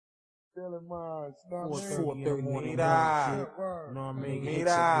Feeling mine, you know what I mean? 4:30 in the morning. You know what I mean?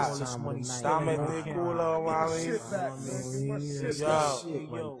 Mira, money dame de culo, mami.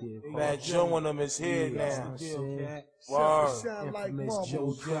 Yo, Bad Joe and them is here now. Word.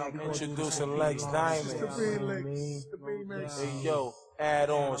 Introducing Lex Diamond. Hey, yo. Add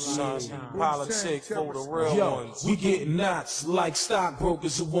on, son. Politics for the real ones. We getting knots like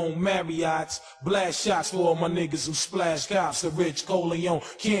stockbrokers who won't Marriotts. Blast shots for all my niggas who splash cops. The rich Coleon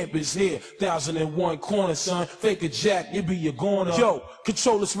camp is here. 1001 corner, son. Fake a jack, you be a goner. Yo,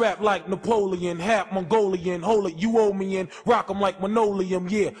 control this rap like Napoleon. Half Mongolian. Hold it, you owe me in. Rock 'em like Linoleum.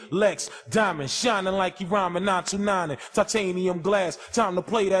 Yeah, Lex Diamond. Shining like he rhyming 929. Titanium glass. Time to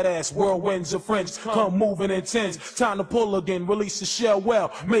play that ass. Whirlwinds of French. Come moving intense. Time to pull again. Release the shell.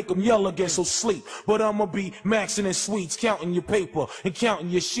 Well, make them yell again, so sleep. But I'ma be maxing in sweets, counting your paper and counting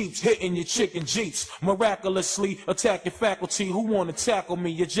your sheeps, hitting your chicken jeeps. Miraculously attack your faculty. Who wanna tackle me?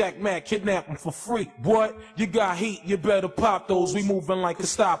 Your Jack Mac, kidnap them for free. What? You got heat, you better pop those. We moving like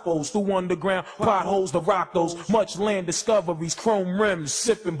Gestapos through underground potholes to rock those. Much land discoveries, chrome rims,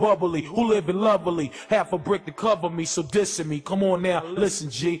 sipping bubbly. Who living lovely? Half a brick to cover me, so dissing me. Come on now, listen,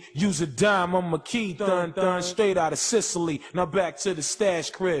 G. Use a dime, I'm a key, thun, straight out of Sicily. Now back to the stash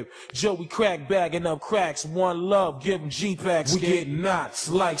crib. Joey crack bagging up cracks. One love, give them G-packs. We getting knots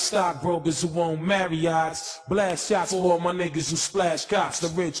like stockbrokers who own Marriotts. Blast shots for all my niggas who splash cops. The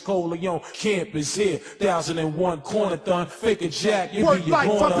rich Coleon camp is here. 1001 corner thun. Fake a jack, you Word be your life,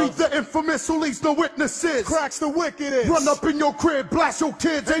 corner. I be the infamous who leaves no witnesses. Cracks the wickedest. Run up in your crib, blast your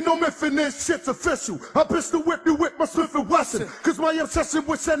kids. Ain't no myth in this, shit's official. I pistol whip you with my Smith & Wesson. Cause my obsession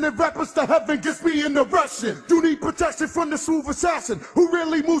with sending rappers to heaven gets me in the Russian. You need protection from the smooth assassin who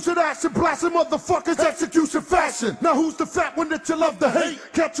really moves with action, blasting motherfuckers execution fashion. Now who's the fat one that you love to hate?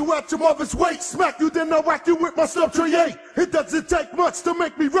 Catch you at your mother's weight, smack you then I whack you with my sub tray 8. It doesn't take much to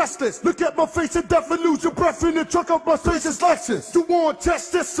make me restless. Look at my face and death and lose your breath in the truck of my face is Lexus. You want to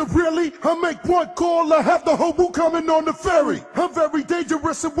test this severely? I make one call, I have the hobo coming on the ferry. I'm very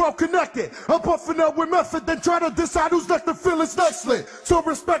dangerous and well connected. I'm puffing up with method, then try to decide who's next to feel it's nicely. So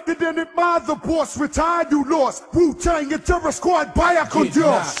respected and admired, the boss retired, you lost. Wu-Tang and Terror Squad, buy con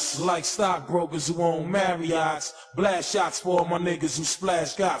Dios. Like stockbrokers who own Marriotts. Blast shots for all my niggas who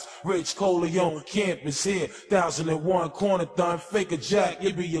splash cops. Rich Coleon camp is here. 1001 corner thun. Fake a jack,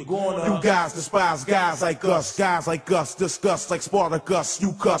 you be your goner. You guys despise guys like us. Guys like us disgust like Spartacus.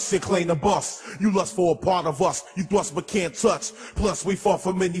 You cuss, you claim the bus. You lust for a part of us. You thrust but can't touch. Plus we fought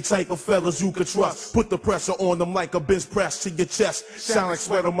from any type of fellas you could trust. Put the pressure on them like a bench press to your chest. Sound like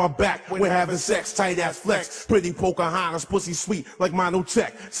sweat on my back when having sex. Tight ass flex. Pretty Pocahontas, pussy sweet like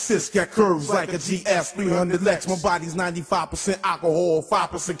Monotech. Sis got curves like a GS 300 Lex. My body's 95% alcohol,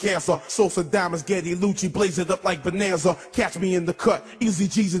 5% cancer. Sosa Diamonds, Getty Lucci, blaze it up like Bonanza. Catch me in the cut. Easy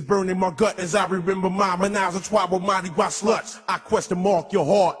Jesus burning my gut as I remember my menage a trois with Mardi Gras sluts. I question mark your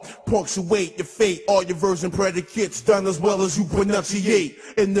heart, punctuate your fate. All your version predicates done as well as you pronunciate.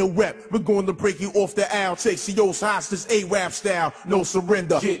 In the rep, we're going to break you off the aisle. Take CO's hostage, A-rap style, no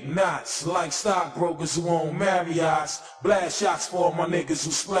surrender. Get knots like stockbrokers who own Marriotts. Blast shots for all my niggas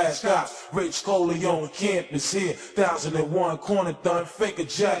who splash cops. Rich Coleon camp is here. 1001 corner thun. Fake a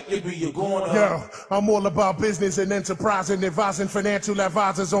jack, you be your goner. Yo, I'm all about business and enterprising, advising financial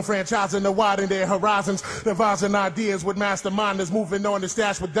advisors on franchising to widen their horizons, devising ideas with masterminders, moving on the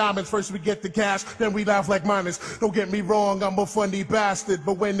stash with diamonds. First we get the cash, then we laugh like miners. Don't get me wrong, I'm a funny bastard,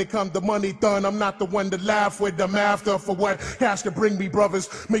 but when it comes to money done, I'm not the one to laugh with. I'm after for what cash can bring me, brothers.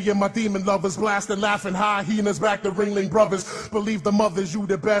 Me and my demon lovers blasting, laughing, hyenas back to Ringling Brothers. Believe the mothers, you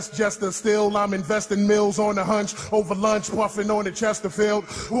the best jester still. I'm investing mills on a hunch, over lunch, puffing on the Chesterfield.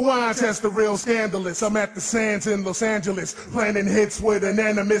 Wine test the real scandalous. I'm at the Sands in Los Angeles, planning hits with an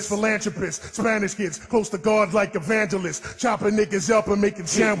animist philanthropist. Spanish kids, close to God like evangelists, chopping niggas up and making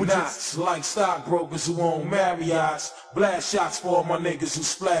sandwiches. Knots like stockbrokers who own Marriotts. Blast shots for all my niggas who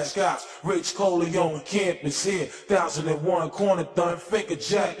splash cops. Rich Coleon camp is here. 1001 corner thun. Fake a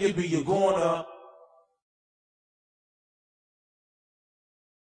jack, you be your goner.